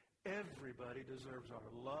again. Everybody deserves our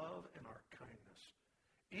love and our kindness.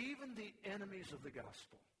 Even the enemies of the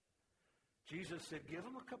gospel. Jesus said, give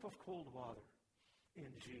them a cup of cold water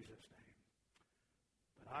in Jesus' name.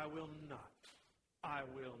 But I will not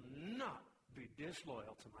be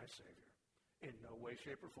disloyal to my Savior in no way,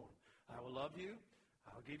 shape, or form. I will love you.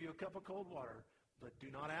 I'll give you a cup of cold water, but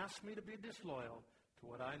do not ask me to be disloyal to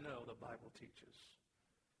what I know the Bible teaches.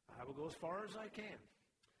 I will go as far as I can.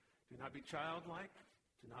 Do not be childlike.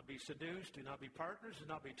 Do not be seduced. Do not be partners. Do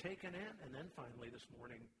not be taken in. And then finally this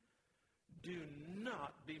morning, do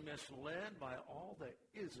not be misled by all the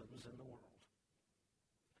isms in the world.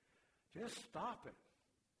 Just stop it.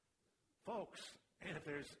 Folks, and if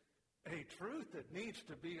there's a truth that needs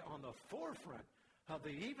to be on the forefront of the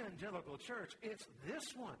evangelical church, it's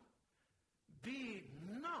this one. Be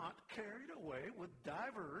not carried away with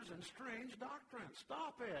divers and strange doctrines.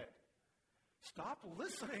 Stop it. Stop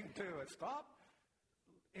listening to it. Stop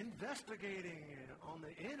investigating on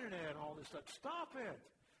the internet and all this stuff. Stop it.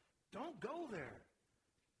 Don't go there.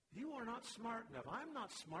 You are not smart enough. I'm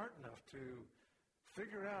not smart enough to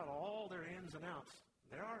figure out all their ins and outs.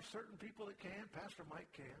 There are certain people that can. Pastor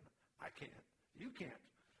Mike can. I can't. You can't.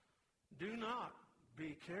 Do not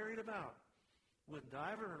be carried about with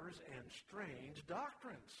divers and strange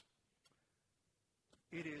doctrines.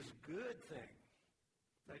 It is a good thing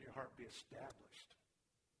that your heart be established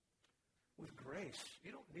with grace.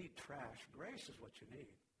 You don't need trash. Grace is what you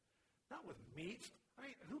need. Not with meat.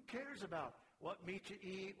 Who cares about what meat you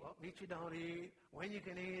eat, what meat you don't eat, when you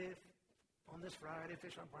can eat it, on this Friday,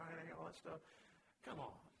 fish on Friday, all that stuff. Come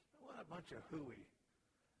on. What a bunch of hooey.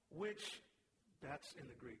 Which, that's in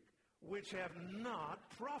the Greek, which have not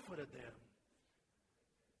profited them.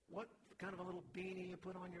 What kind of a little beanie you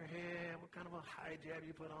put on your head, what kind of a hijab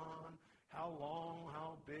you put on, how long,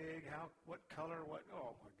 how big, what color,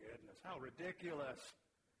 oh my goodness, how ridiculous.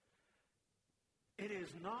 It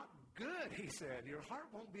is not good, he said. Your heart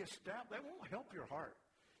won't be established. That won't help your heart.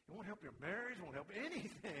 It won't help your marriage. It won't help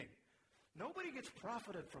anything. Nobody gets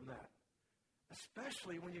profited from that,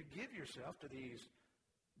 especially when you give yourself to these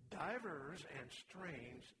divers and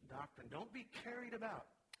strange doctrine. Don't be carried about.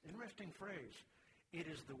 Interesting phrase. It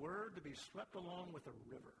is the word to be swept along with a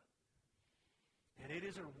river. And it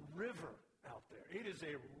is a river out there. It is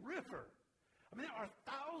a river. There are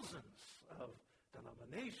thousands of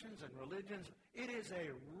denominations and religions. It is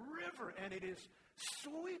a river, and it is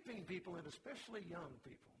sweeping people, and especially young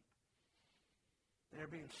people. They're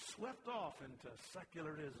being swept off into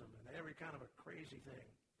secularism and every kind of a crazy thing.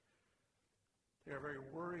 They're very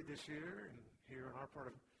worried this year, and here in our part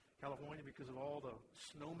of California, because of all the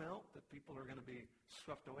snow melt, that people are going to be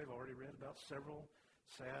swept away. I've already read about several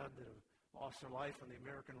sad that have lost their life in the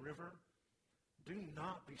American River. Do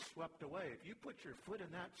not be swept away. If you put your foot in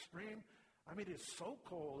that stream, I mean, it is so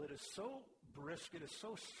cold, it is so brisk, it is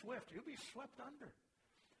so swift, you'll be swept under.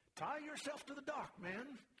 Tie yourself to the dock, man.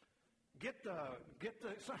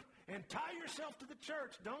 And tie yourself to the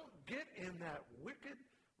church. Don't get in that wicked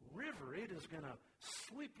river. It is going to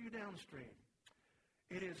sweep you downstream.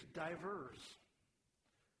 It is diverse.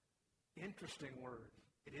 Interesting word.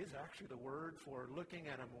 It is actually the word for looking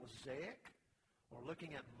at a mosaic or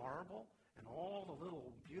looking at marble and all the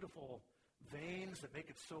little beautiful veins that make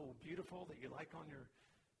it so beautiful that you like on your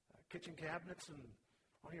kitchen cabinets and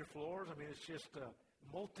on your floors. I mean, it's just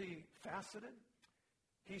multifaceted.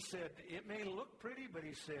 He said, it may look pretty, but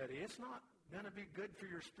he said, it's not going to be good for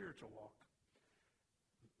your spiritual walk.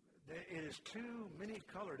 It is too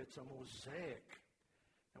many-colored. It's a mosaic.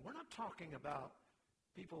 And we're not talking about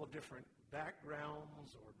people of different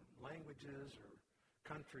backgrounds or languages or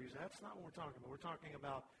countries. That's not what we're talking about. We're talking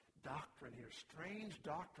about doctrine here, strange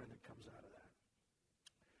doctrine that comes out of that.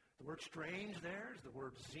 The word strange there is the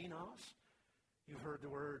word xenos. You've heard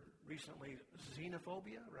the word recently,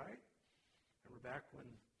 xenophobia, right? Remember back when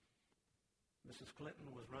Mrs.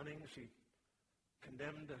 Clinton was running, she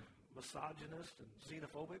condemned misogynists and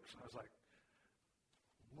xenophobics. I was like,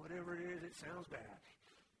 whatever it is, it sounds bad.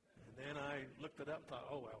 And then I looked it up and thought,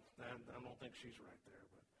 oh, well, I don't think she's right there.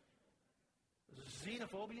 But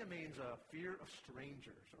xenophobia means a fear of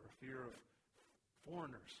strangers or a fear of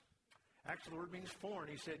foreigners. Actually, the word means foreign.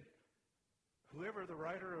 He said, whoever the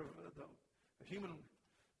writer of the human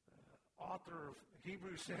author of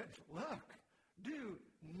Hebrews said, look, do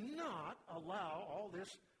not allow all this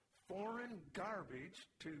foreign garbage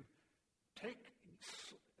to take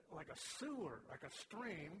like a sewer, like a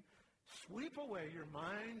stream, sweep away your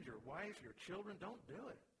mind, your wife, your children. Don't do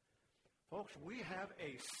it. Folks, we have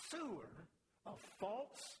a sewer of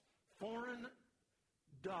false foreign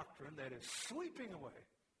doctrine that is sweeping away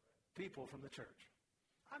people from the church.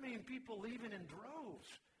 I mean, people leaving in droves,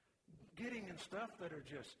 getting in stuff that are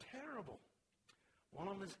just terrible. One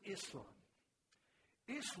of them is Islam.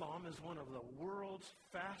 Islam is one of the world's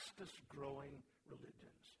fastest growing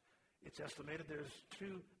religions. It's estimated there's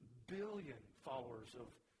 2 billion followers of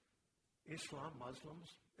Islam,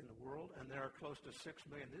 Muslims, in the world, and there are close to 6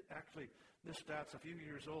 million. Actually, this stat's a few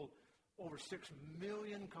years old, over 6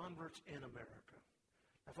 million converts in America.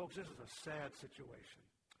 Now, folks, this is a sad situation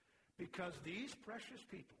because these precious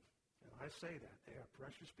people, and I say that, they are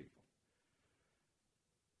precious people.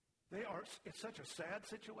 It's such a sad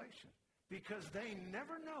situation because they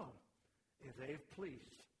never know if they've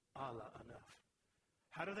pleased Allah enough.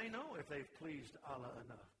 How do they know if they've pleased Allah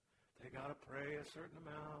enough? They got to pray a certain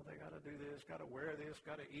amount. They got to do this, got to wear this,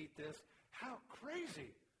 got to eat this. How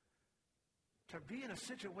crazy to be in a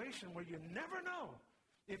situation where you never know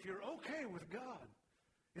if you're okay with God.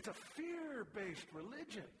 It's a fear-based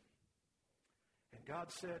religion. And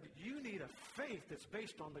God said, you need a faith that's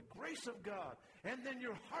based on the grace of God, and then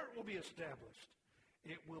your heart will be established.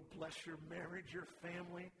 It will bless your marriage, your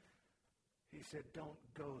family. He said, don't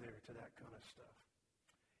go there to that kind of stuff.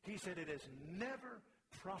 He said, it has never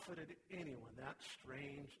profited anyone, that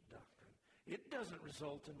strange doctrine. It doesn't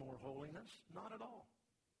result in more holiness, not at all.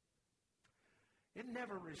 It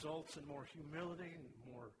never results in more humility,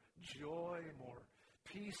 more joy, more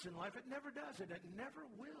peace in life. It never does, and it never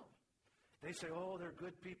will. They say, oh, they're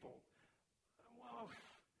good people. Well,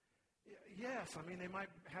 yes, I mean, they might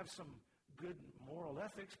have some good moral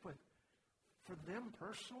ethics, but for them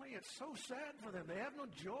personally, it's so sad for them. They have no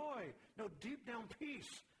joy, no deep down peace.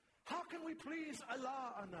 How can we please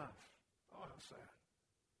Allah enough? Oh, how sad.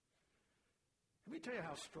 Let me tell you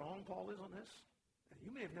how strong Paul is on this.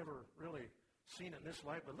 You may have never really seen it in this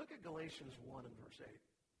light, but look at Galatians 1 and verse 8.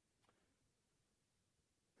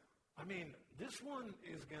 I mean, this one's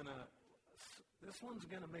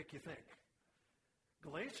going to make you think.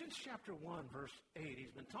 Galatians chapter 1, verse 8,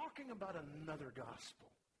 he's been talking about another gospel.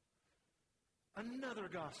 Another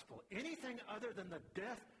gospel. Anything other than the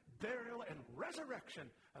death, burial, and resurrection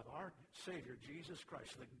of our Savior, Jesus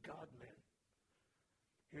Christ, the God-man.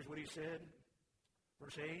 Here's what he said,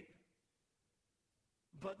 verse 8.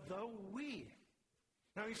 But though we,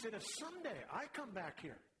 now he said, if someday I come back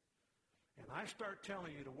here and I start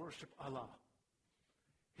telling you to worship Allah,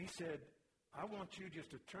 he said, I want you just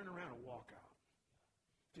to turn around and walk out.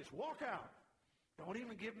 Just walk out. Don't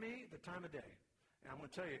even give me the time of day. And I'm going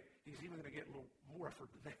to tell you, he's even going to get a little more effort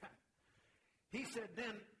than that. He said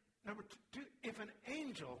then, number two, if an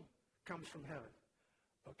angel comes from heaven.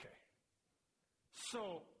 Okay.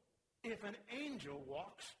 So, if an angel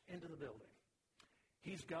walks into the building,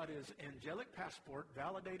 he's got his angelic passport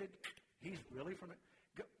validated. He's really from it.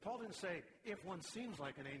 Paul didn't say, if one seems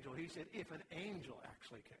like an angel. He said, if an angel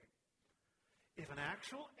actually came. If an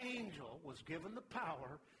actual angel was given the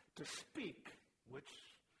power to speak, which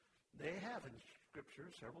they have in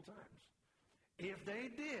Scripture several times, if they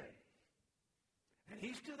did, and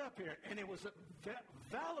he stood up here, and it was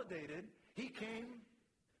validated, he came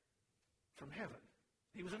from heaven.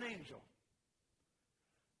 He was an angel.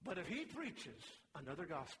 But if he preaches another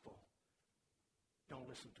gospel, don't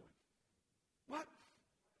listen to him. What?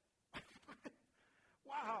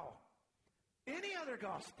 Wow. Any other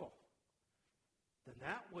gospel than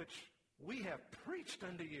that which we have preached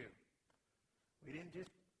unto you. We didn't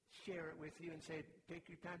just share it with you and say, take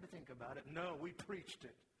your time to think about it. No, we preached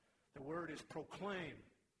it. The word is proclaim.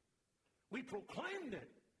 We proclaimed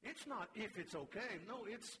it. It's not if it's okay. No,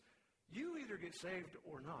 it's you either get saved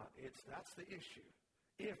or not. That's the issue.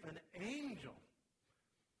 If an angel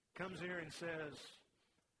comes here and says,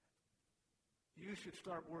 you should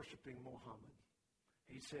start worshiping Muhammad,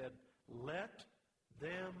 he said, let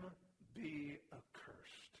them be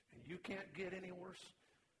accursed. And you can't get any worse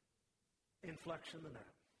inflection than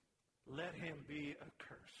that. Let him be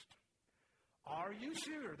accursed. Are you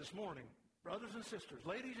sure this morning, brothers and sisters,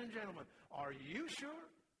 ladies and gentlemen, are you sure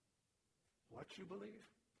what you believe?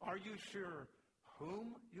 Are you sure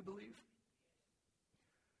whom you believe?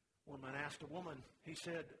 One man asked a woman, he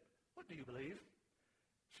said, what do you believe?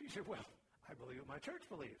 She said, well, I believe what my church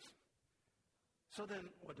believes. So then,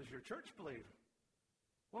 what does your church believe?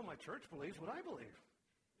 Well, my church believes what I believe.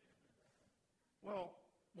 Well,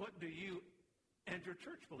 what do you and your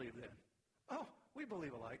church believe then? Oh, we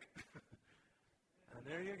believe alike. And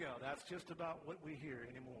there you go. That's just about what we hear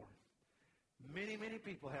anymore. Many, many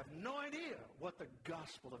people have no idea what the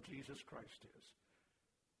gospel of Jesus Christ is.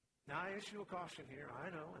 Now, I issue a caution here. I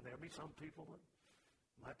know, and there'll be some people that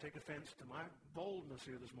might take offense to my boldness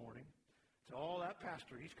here this morning. To all that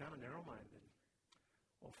pastor, he's kind of narrow-minded.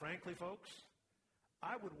 Well, frankly, folks,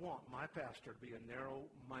 I would want my pastor to be a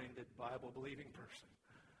narrow-minded, Bible-believing person.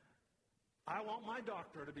 I want my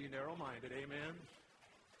doctor to be narrow-minded. Amen?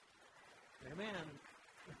 Amen.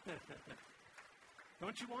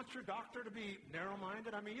 Don't you want your doctor to be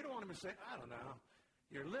narrow-minded? I mean, you don't want him to say, I don't know,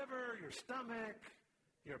 your liver, your stomach,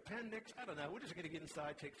 your appendix, I don't know. We're just going to get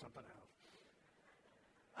inside, take something out.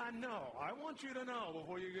 I know. I want you to know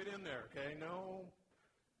before you get in there, okay? No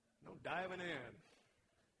diving in.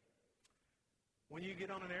 When you get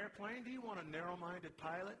on an airplane, do you want a narrow-minded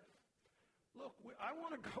pilot? Look, I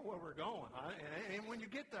want to go where we're going. And when you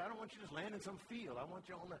get there, I don't want you just land in some field. I want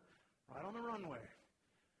you right on the runway.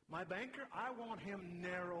 My banker, I want him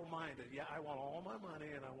narrow-minded. Yeah, I want all my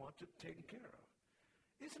money, and I want it taken care of.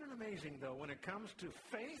 Isn't it amazing, though, when it comes to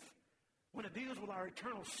faith, when it deals with our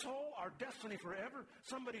eternal soul, our destiny forever,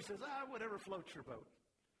 somebody says, whatever floats your boat.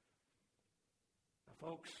 Now,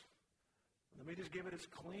 folks, let me just give it as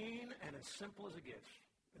clean and as simple as it gets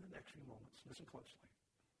in the next few moments. Listen closely.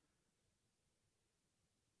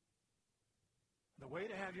 The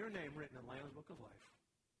way to have your name written in the Lamb's Book of Life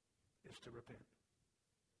is to repent.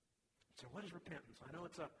 So what is repentance? I know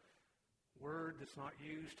it's a word that's not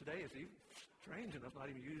used today. It's even strange enough,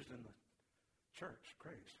 not even used in the church.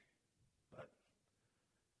 Crazy. But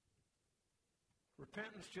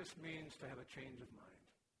repentance just means to have a change of mind.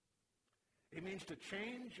 It means to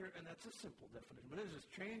change and that's a simple definition, but it is a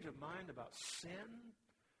change of mind about sin,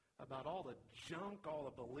 about all the junk, all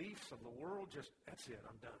the beliefs of the world. That's it,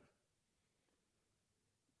 I'm done.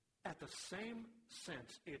 At the same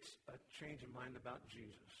sense, it's a change of mind about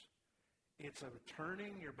Jesus. It's a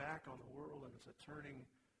turning your back on the world, and it's a turning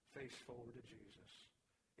face forward to Jesus.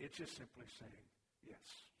 It's just simply saying,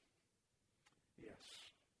 yes. Yes.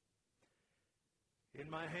 In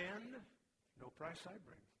my hand, no price I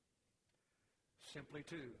bring. Simply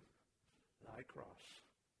to thy cross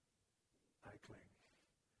I cling.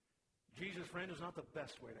 Jesus, friend, is not the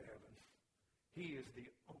best way to heaven. He is the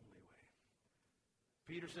only way.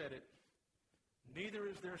 Peter said it, neither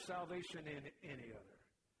is there salvation in any other.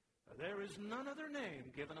 There is none other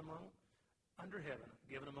name given under heaven,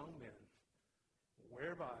 given among men,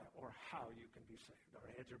 whereby or how you can be saved. Our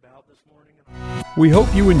heads are bowed this morning. We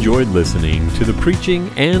hope you enjoyed listening to the preaching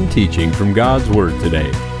and teaching from God's Word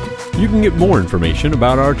today. You can get more information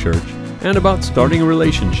about our church and about starting a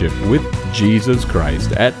relationship with Jesus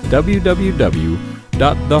Christ at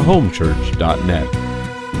www.thehomechurch.net.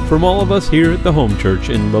 From all of us here at the Home Church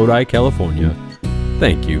in Lodi, California,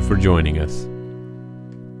 thank you for joining us.